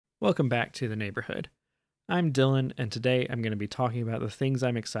Welcome back to the neighborhood. I'm Dylan, and today I'm going to be talking about the things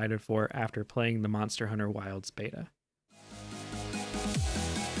I'm excited for after playing the Monster Hunter Wilds beta.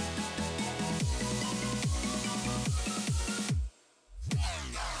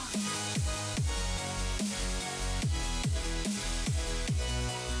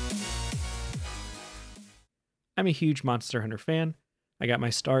 I'm a huge Monster Hunter fan. I got my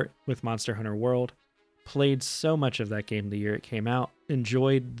start with Monster Hunter World, played so much of that game the year it came out,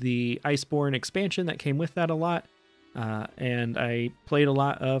 enjoyed the Iceborne expansion that came with that a lot, and I played a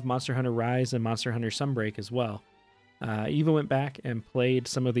lot of Monster Hunter Rise and Monster Hunter Sunbreak as well. I even went back and played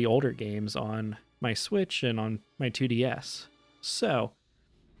some of the older games on my Switch and on my 2DS. So,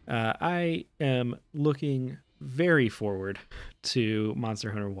 I am looking very forward to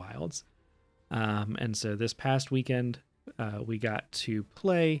Monster Hunter Wilds. And so this past weekend, we got to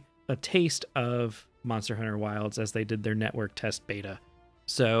play a taste of Monster Hunter Wilds as they did their network test beta.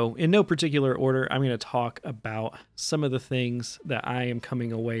 So, in no particular order, I'm going to talk about some of the things that I am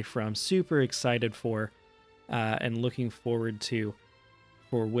coming away from super excited for and looking forward to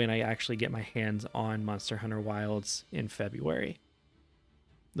for when I actually get my hands on Monster Hunter Wilds in February.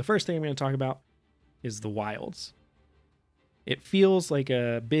 The first thing I'm going to talk about is the Wilds. It feels like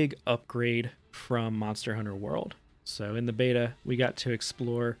a big upgrade from Monster Hunter World. So in the beta, we got to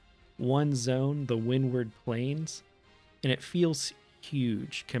explore one zone, the Windward Plains, and it feels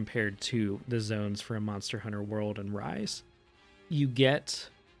huge compared to the zones from Monster Hunter World and Rise. You get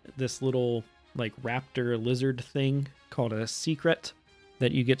this little like raptor lizard thing called a secret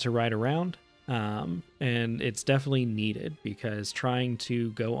that you get to ride around. And it's definitely needed because trying to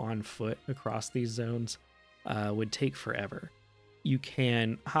go on foot across these zones would take forever. You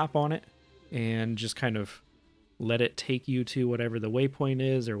can hop on it and just kind of let it take you to whatever the waypoint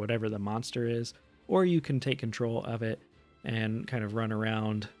is or whatever the monster is, or you can take control of it and kind of run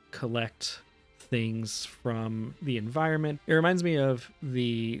around, collect things from the environment. It reminds me of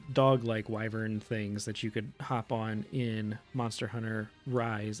the dog-like wyvern things that you could hop on in Monster Hunter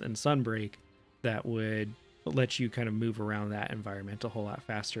Rise and Sunbreak that would let you kind of move around that environment a whole lot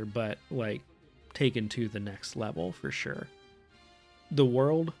faster, but like taken to the next level for sure. The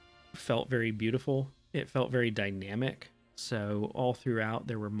world felt very beautiful. It felt very dynamic. So all throughout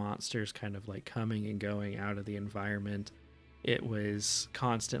there were monsters kind of like coming and going out of the environment. It was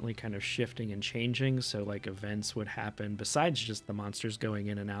constantly kind of shifting and changing. So like events would happen besides just the monsters going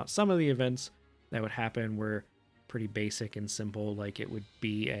in and out. Some of the events that would happen were pretty basic and simple. Like it would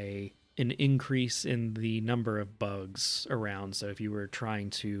be an increase in the number of bugs around. So if you were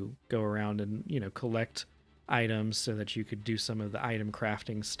trying to go around and, collect items so that you could do some of the item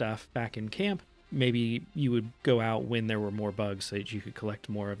crafting stuff back in camp, maybe you would go out when there were more bugs so that you could collect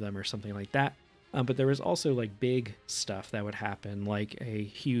more of them or something like that. But there was also like big stuff that would happen, like a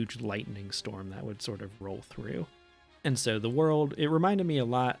huge lightning storm that would sort of roll through. And so the world, it reminded me a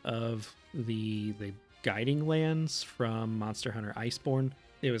lot of the guiding lands from Monster Hunter Iceborne.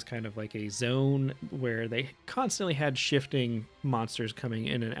 It was kind of like a zone where they constantly had shifting monsters coming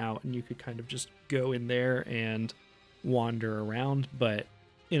in and out, and you could kind of just go in there and wander around, but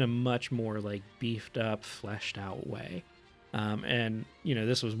in a much more like beefed up, fleshed out way. And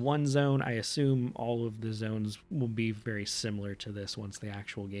this was one zone. I assume all of the zones will be very similar to this once the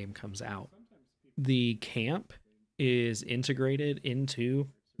actual game comes out. The camp is integrated into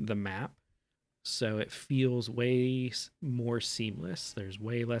the map, so it feels way more seamless. There's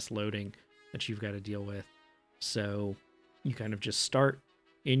way less loading that you've got to deal with. So you kind of just start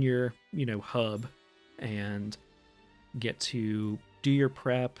in your, hub and get to do your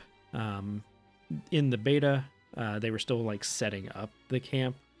prep. In the beta, they were still like setting up the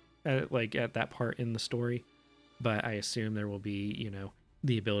camp at that part in the story. But I assume there will be,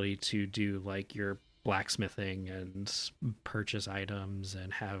 the ability to do like your blacksmithing and purchase items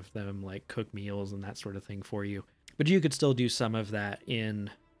and have them like cook meals and that sort of thing for you. But you could still do some of that in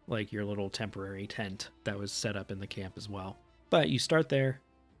like your little temporary tent that was set up in the camp as well. But you start there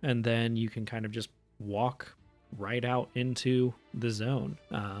and then you can kind of just walk right out into the zone.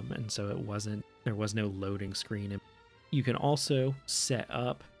 And so there was no loading screen. You can also set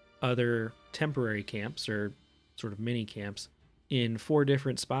up other temporary camps or sort of mini camps in 4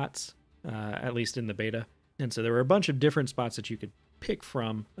 different spots, at least in the beta. And so there were a bunch of different spots that you could pick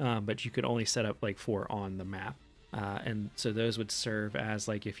from, but you could only set up like 4 on the map. And so those would serve as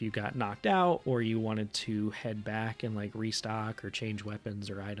like if you got knocked out or you wanted to head back and like restock or change weapons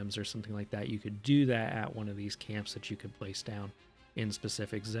or items or something like that, you could do that at one of these camps that you could place down in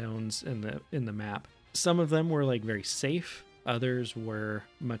specific zones in the map. Some of them were like very safe. Others were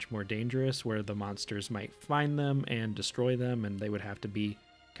much more dangerous, where the monsters might find them and destroy them, and they would have to be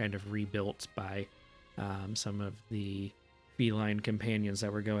kind of rebuilt by some of the feline companions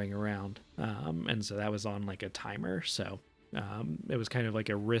that were going around. And so that was on like a timer. So it was kind of like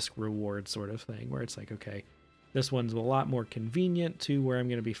a risk reward sort of thing where it's like, okay, this one's a lot more convenient to where I'm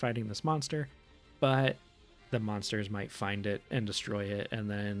going to be fighting this monster, but the monsters might find it and destroy it, and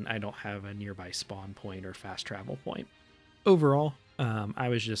then I don't have a nearby spawn point or fast travel point. Overall, I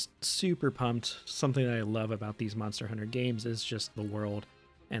was just super pumped. Something that I love about these Monster Hunter games is just the world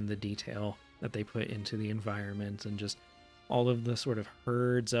and the detail that they put into the environment, and just all of the sort of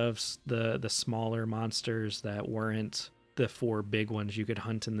herds of the smaller monsters that weren't the 4 big ones you could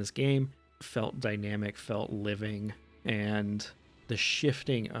hunt in this game felt dynamic, felt living, and the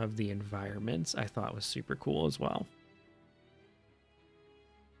shifting of the environments I thought was super cool as well.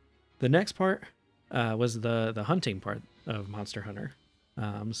 The next part was the hunting part of Monster Hunter.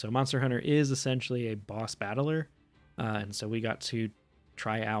 So Monster Hunter is essentially a boss battler, and so we got to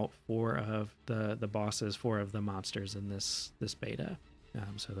try out 4 of the bosses, 4 of the monsters in this beta.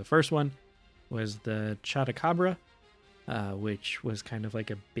 So the first one was the Chotacabra, which was kind of like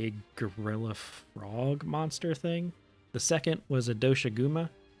a big gorilla frog monster thing. The second was a Doshaguma,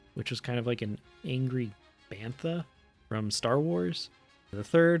 which was kind of like an angry bantha from Star Wars. The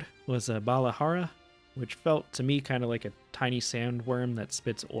third was a Balahara, which felt to me kind of like a tiny sandworm that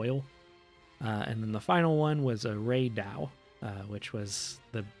spits oil. And then the final one was a Ray Dao, which was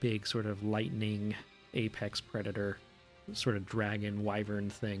the big sort of lightning apex predator, sort of dragon wyvern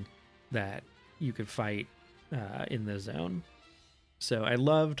thing that you could fight in the zone. So I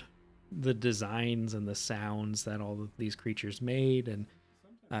loved the designs and the sounds that all of these creatures made, and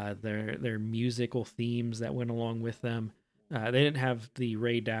their musical themes that went along with them. They didn't have the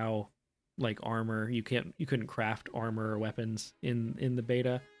Ray Dao like armor. You couldn't craft armor or weapons in the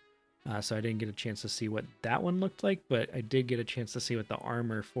beta, so I didn't get a chance to see what that one looked like. But I did get a chance to see what the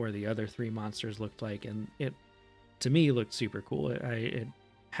armor for the other 3 monsters looked like, and it to me looked super cool. It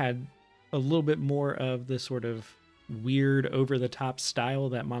had a little bit more of the sort of weird over-the-top style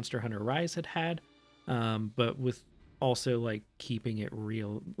that Monster Hunter Rise had, but with also like keeping it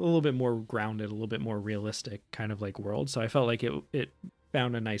real, a little bit more grounded, a little bit more realistic kind of like world. So I felt like it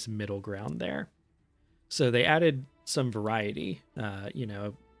found a nice middle ground there. So they added some variety.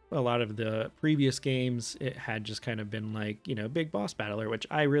 A lot of the previous games, it had just kind of been like, big boss battler, which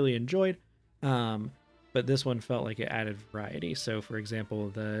I really enjoyed. But this one felt like it added variety. So for example,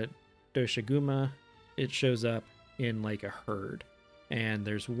 the Doshaguma, it shows up in like a herd, and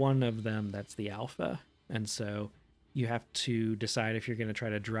there's one of them that's the alpha, and so you have to decide if you're going to try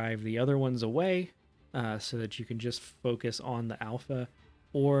to drive the other ones away so that you can just focus on the alpha,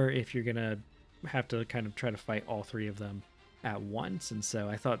 or if you're going to have to kind of try to fight all 3 of them at once. And so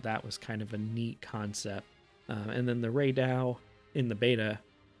I thought that was kind of a neat concept. And then the Ray Dao in the beta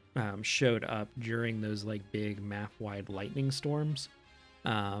showed up during those like big map-wide lightning storms,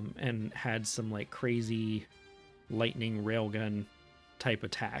 and had some like crazy lightning railgun type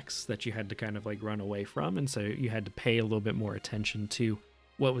attacks that you had to kind of like run away from, and so you had to pay a little bit more attention to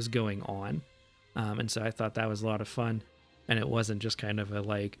what was going on. And so I thought that was a lot of fun, and it wasn't just kind of a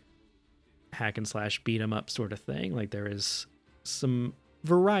like hack and slash beat 'em up sort of thing. Like there is some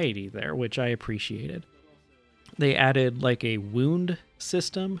variety there, which I appreciated. They added like a wound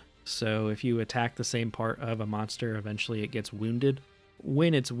system, so if you attack the same part of a monster, eventually it gets wounded.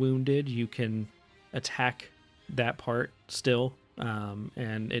 When it's wounded, you can attack that part still,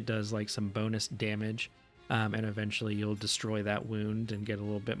 and it does like some bonus damage, and eventually you'll destroy that wound and get a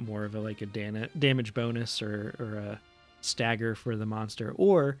little bit more of a damage bonus or a stagger for the monster.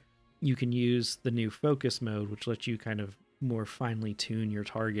 Or you can use the new focus mode, which lets you kind of more finely tune your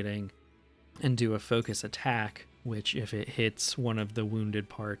targeting and do a focus attack, which if it hits one of the wounded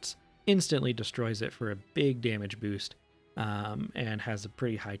parts, instantly destroys it for a big damage boost, and has a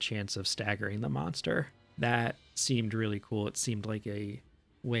pretty high chance of staggering the monster. That seemed really cool. It seemed like a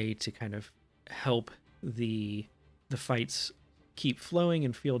way to kind of help the fights keep flowing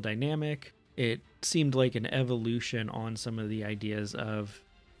and feel dynamic. It seemed like an evolution on some of the ideas of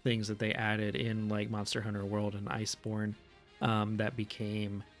things that they added in like Monster Hunter World and Iceborne, that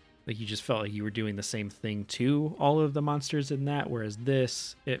became like you just felt like you were doing the same thing to all of the monsters in that, whereas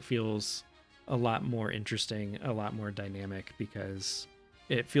this, it feels a lot more interesting, a lot more dynamic, because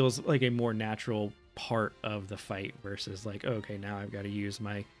it feels like a more natural part of the fight versus like, okay, now I've got to use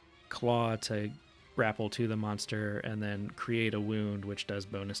my claw to grapple to the monster and then create a wound which does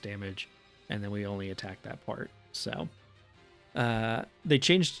bonus damage, and then we only attack that part. So they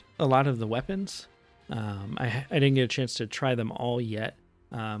changed a lot of the weapons. I didn't get a chance to try them all yet,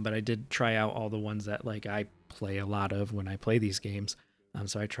 but I did try out all the ones that like I play a lot of when I play these games.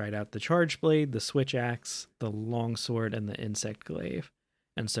 So I tried out the Charge Blade, the Switch Axe, the Longsword, and the Insect Glaive.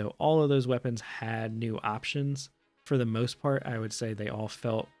 And so all of those weapons had new options. For the most part, I would say they all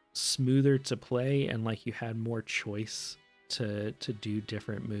felt smoother to play and like you had more choice to do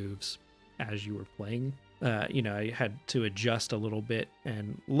different moves as you were playing. I had to adjust a little bit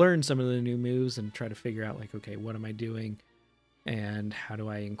and learn some of the new moves and try to figure out like, okay, what am I doing? And how do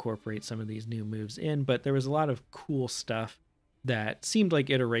I incorporate some of these new moves in? But there was a lot of cool stuff that seemed like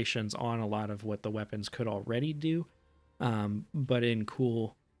iterations on a lot of what the weapons could already do, but in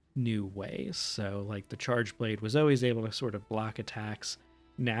cool new ways. So like the Charge Blade was always able to sort of block attacks.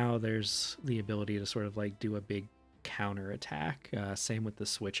 Now there's the ability to sort of like do a big counter attack. Same with the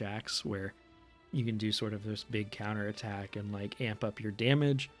Switch Axe, where you can do sort of this big counter attack and like amp up your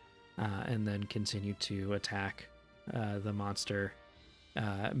damage, and then continue to attack the monster,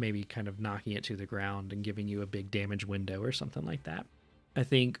 maybe kind of knocking it to the ground and giving you a big damage window or something like that. I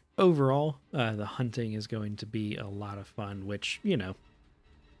think overall, the hunting is going to be a lot of fun, which,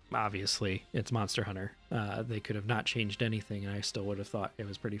 obviously it's Monster Hunter. They could have not changed anything and I still would have thought it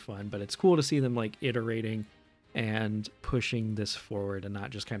was pretty fun, but it's cool to see them like iterating and pushing this forward and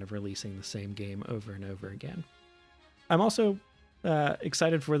not just kind of releasing the same game over and over again. I'm also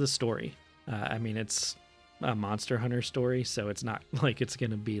excited for the story. It's a Monster Hunter story, so it's not like it's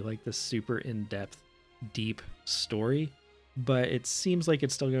going to be like this super in-depth, deep story, but it seems like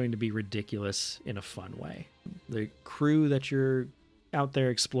it's still going to be ridiculous in a fun way. The crew that you're out there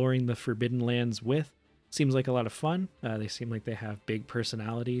exploring the Forbidden Lands with seems like a lot of fun. They seem like they have big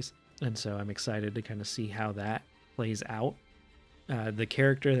personalities, and so I'm excited to kind of see how that plays out. The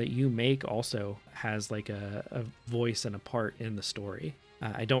character that you make also has like a voice and a part in the story.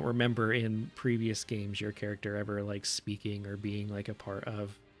 I don't remember in previous games your character ever like speaking or being like a part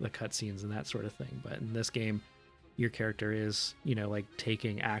of the cutscenes and that sort of thing. But in this game, your character is, like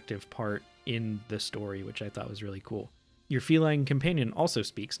taking active part in the story, which I thought was really cool. Your feline companion also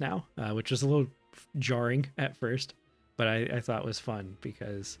speaks now, which was a little jarring at first, but I thought was fun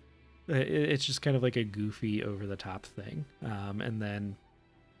because it's just kind of like a goofy over the top thing. And then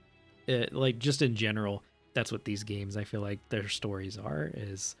just in general, that's what these games, I feel like their stories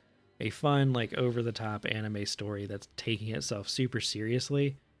is a fun, like over the top anime story that's taking itself super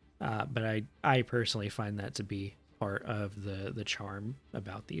seriously. But I personally find that to be part of the charm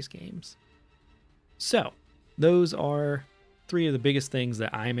about these games. So those are three of the biggest things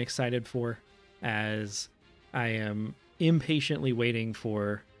that I'm excited for, as I am impatiently waiting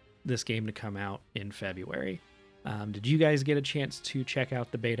for this game to come out in February. Did you guys get a chance to check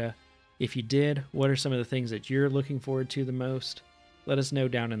out the beta? If you did, what are some of the things that you're looking forward to the most? Let us know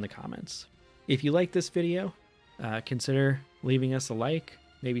down in the comments. If you like this video, consider leaving us a like,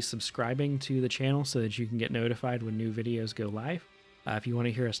 maybe subscribing to the channel so that you can get notified when new videos go live. If you want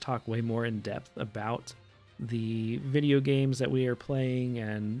to hear us talk way more in depth about the video games that we are playing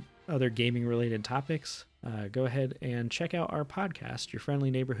and other gaming related topics, go ahead and check out our podcast, Your Friendly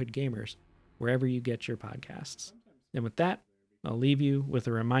Neighborhood Gamers, wherever you get your podcasts. And with that, I'll leave you with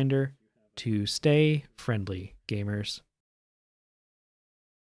a reminder to stay friendly, gamers.